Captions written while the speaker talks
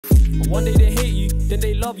But one day they hate you, then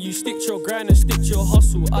they love you. Stick to your grind and stick to your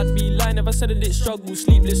hustle. I'd be lying if I said I didn't struggle.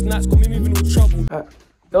 Sleepless nights got me moving with trouble.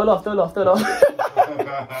 Don't laugh.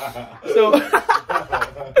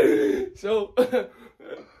 So,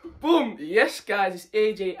 boom. Yes, guys, it's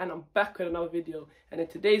AJ, and I'm back with another video. And in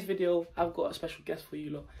today's video, I've got a special guest for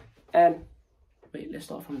you lot. And wait, let's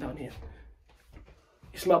start from down here.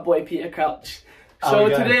 It's my boy Peter Crouch. So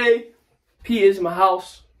today, Peter's in my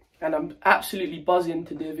house, and I'm absolutely buzzing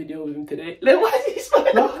to do a video with him today. Why is he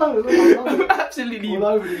smiling? I'm absolutely all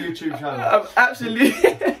over the YouTube channel.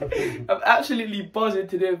 I'm absolutely buzzing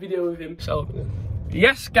to do a video with him. So,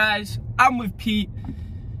 yes, guys, I'm with Pete,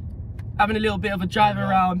 having a little bit of a drive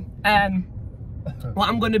around, and what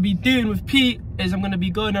I'm going to be doing with Pete is I'm going to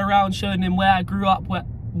be going around showing him where I grew up, where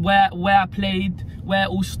I played, where it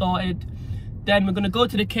all started. Then we're going to go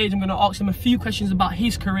to the cage. I'm going to ask him a few questions about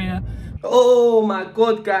his career. Oh my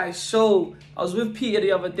god, guys. So I was with Peter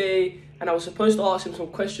the other day, and I was supposed to ask him some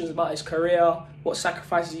questions about his career, what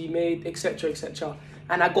sacrifices he made, etc, etc.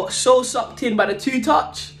 And I got so sucked in by the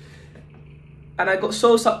two-touch, and I got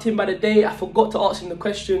so sucked in by the day, I forgot to ask him the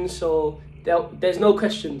questions, so there's no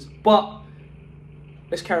questions. But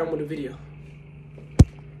let's carry on with the video.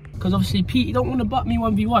 Because obviously, Pete, you don't want to butt me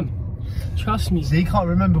 1v1. Trust me. See, he can't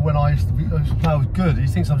remember when I used to play. I was good. He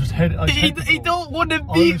thinks I'm just head. He don't want to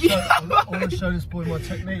beat me. I want to show this boy my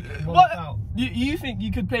technique. What? You think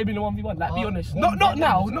you could play me in a 1v1? Like, be honest. Not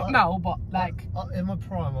now, but like. In my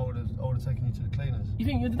prime, I would have taken you to the cleaners. You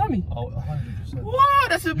think you'd have done me? Oh, 100%. What?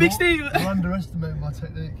 That's a big statement. You're underestimating my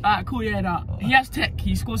technique. Alright, cool. Yeah, nah. He has tech.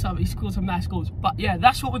 He scored some nice goals. But yeah,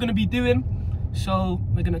 that's what we're gonna be doing. So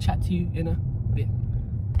we're gonna chat to you in a bit.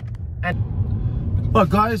 Right,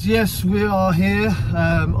 guys, yes, we are here.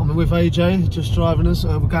 I'm with AJ, just driving us.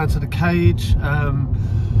 We're going to the cage.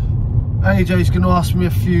 AJ's going to ask me a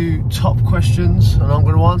few top questions, and I'm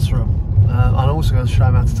going to answer them. And I'm also going to show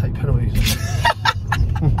him how to take penalties.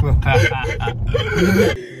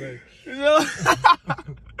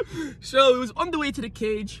 So it was on the way to the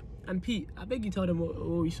cage, and Pete, I beg you tell them what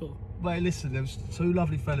we saw. Mate, listen, there was two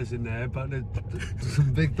lovely fellas in there, but there's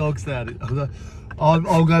some big dogs there.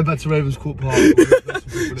 I'll go back to Ravenscourt Park.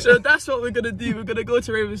 So that's what we're going to do. We're going to go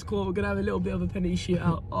to Ravenscourt. We're going to have a little bit of a penalty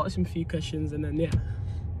shootout, ask him a few questions, and then, yeah,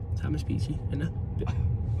 time to speak to you in a bit.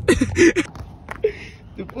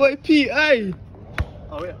 The boy Pete, hey!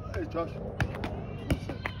 Oh, yeah, hey, Josh.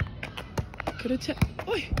 Could I tell?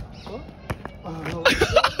 Oi! What?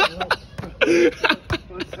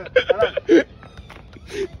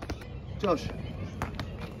 Josh.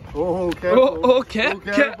 Oh, careful. Oh,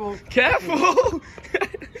 careful. Careful.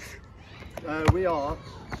 We are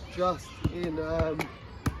just in.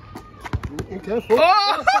 Careful.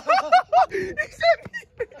 Oh!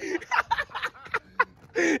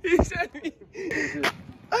 He sent me.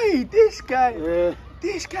 Hey, this guy. Yeah.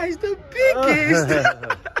 This guy's the biggest.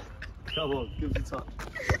 Come on, give us a touch.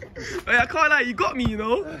 Hey, I can't lie, you got me, you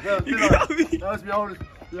know. You got me. That was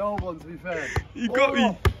the old one, to be fair. You got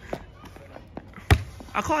me.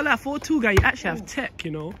 I can't lie, 4'2" guy, you actually have tech,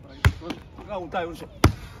 you know.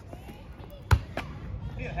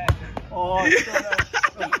 Oh, it's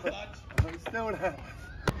still there. It's still there.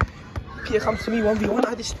 Peter comes to me 1v1,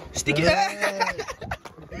 I just stick it there.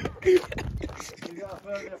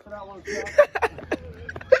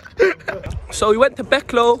 So we went to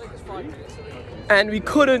Becklow, and we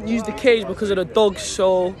couldn't use the cage because of the dogs,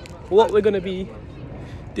 so what we're going to be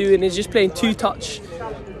doing is just playing two-touch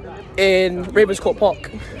in Ravenscourt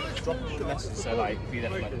Park. So like, be there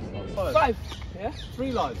for like 5, yeah?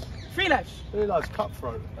 3 lives. 3 lives? 3 lives,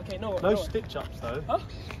 cutthroat. Okay, No stitch-ups though. Huh?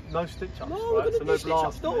 No stitch-ups, No, right? we're going to So do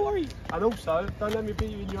stitch-ups, don't worry. And also, don't let me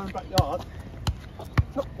beat you in your own backyard.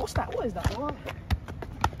 No, what's that? What is that?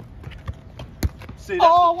 See,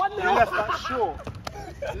 Oh, 1-0. You left that short.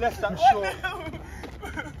 You left that short.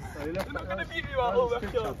 You're not going to beat me my whole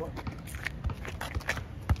backyard.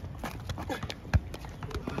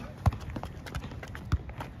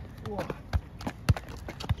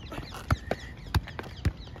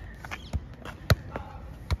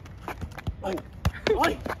 Oh,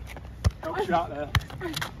 oi! Help you out there.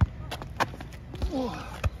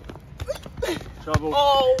 Trouble.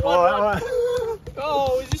 Oh, Alright.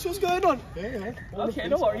 Oh, is this what's going on? Yeah. Okay,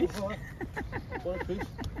 no worries. One piece.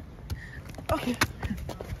 Okay.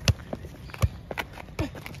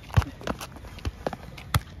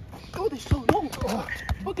 God, they're so long.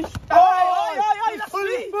 Look at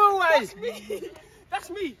that's me. That's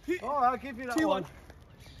me. Alright, I'll give you that 2-1. one.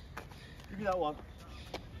 Give me that one.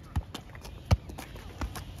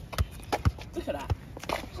 Look at that.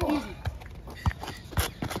 Easy.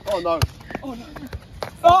 Oh no. Oh no.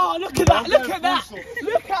 Oh, look at that. Look at that.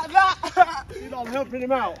 Look at that. helping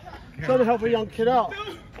him out. Trying to help a young kid out.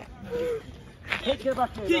 Get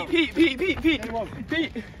back here.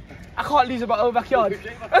 Pete. I can't lose about our backyard.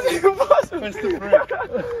 That's impossible. Press the brake.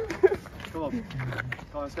 Come on. Come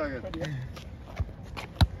on, let's go again.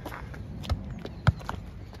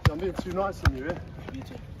 I'm being too nice on you, eh? You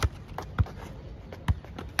too.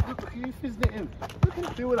 Look at you fizzing it in. Look at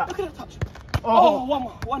that. Deal with that. Look at that touch. Oh, one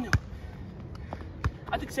more. 1-0.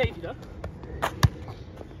 I did save you though.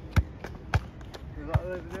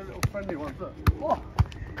 They're little friendly ones, look. Oh.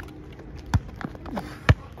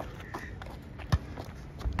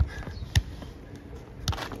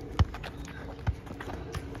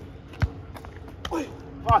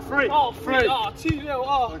 Oh, 3. Oh, 3. Oh, 2-0.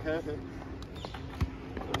 Oh. Okay.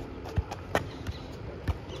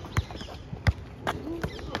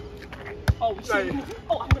 Oh, we see him.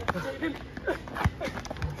 Oh, I'm going to save him.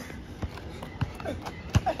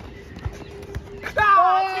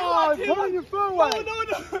 Oh, put your foot away. No.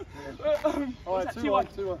 Alright,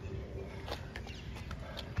 2-1. You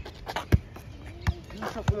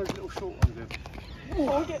look up for those little short ones here.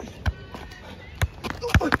 Oh, okay.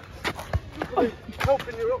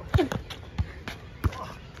 Helping you up.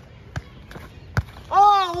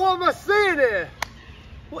 Oh, what am I seeing here?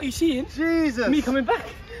 What are you seeing? Jesus. Me coming back.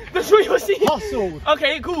 That's what you're seeing. Hustled.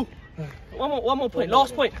 Okay, cool. One more point.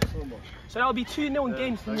 Last point. So that'll be 2-0 in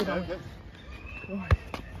games for me now. Okay.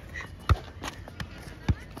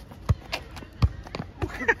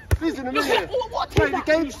 This in a minute. What? Mate, the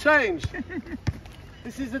game's changed.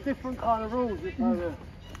 This is a different kind of rules.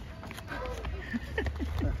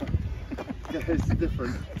 Yeah, it's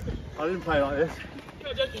different. I didn't play like this.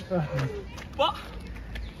 No, joking. But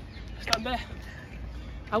stand there.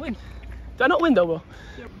 I win. Do I not win though, bro?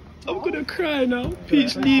 I'm gonna cry now.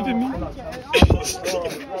 Pete's leaving me.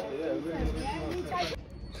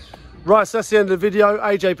 Right, so that's the end of the video.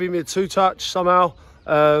 AJ beat me a 2-touch somehow.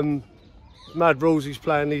 Mad rules he's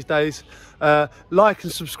playing these days. Like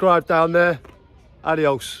and subscribe down there.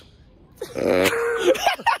 Adios.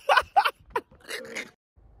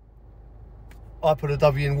 I put a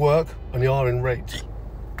W in work and the R in rate.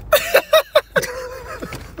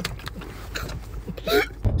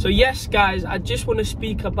 So yes, guys, I just want to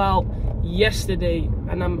speak about yesterday,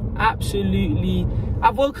 and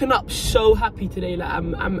I've woken up so happy today. Like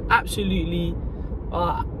I'm absolutely,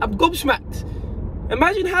 I'm gobsmacked.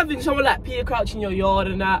 Imagine having someone like Peter Crouch in your yard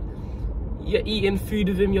and that. You're eating food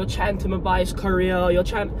with him, you're chatting to him about his career, you're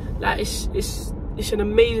chatting, like it's an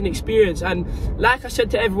amazing experience. And like I said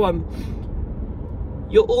to everyone,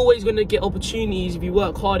 you're always gonna get opportunities if you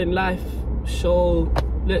work hard in life. So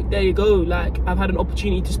look, there you go. Like, I've had an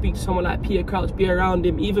opportunity to speak to someone like Peter Crouch, be around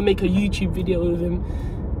him, even make a YouTube video with him.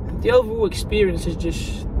 The overall experience is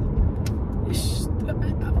just,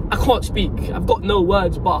 I can't speak. I've got no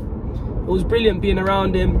words, but it was brilliant being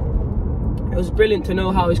around him. It was brilliant to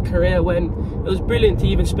know how his career went. It was brilliant to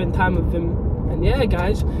even spend time with him. And yeah,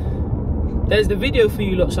 guys, there's the video for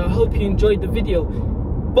you lot, so I hope you enjoyed the video.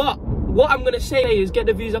 But what I'm gonna say is get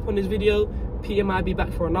the views up on this video. Peter might be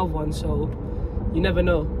back for another one, so you never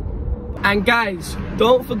know. And guys,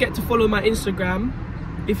 don't forget to follow my Instagram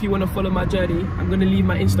if you want to follow my journey. I'm gonna leave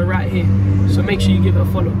my Insta right here, so make sure you give it a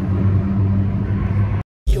follow.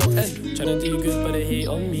 Trying to do good, but they hate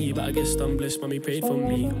on me. But I guess I'm blessed, mommy prayed for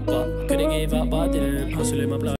me. But couldn't give up, but I didn't. Hustle in my blood.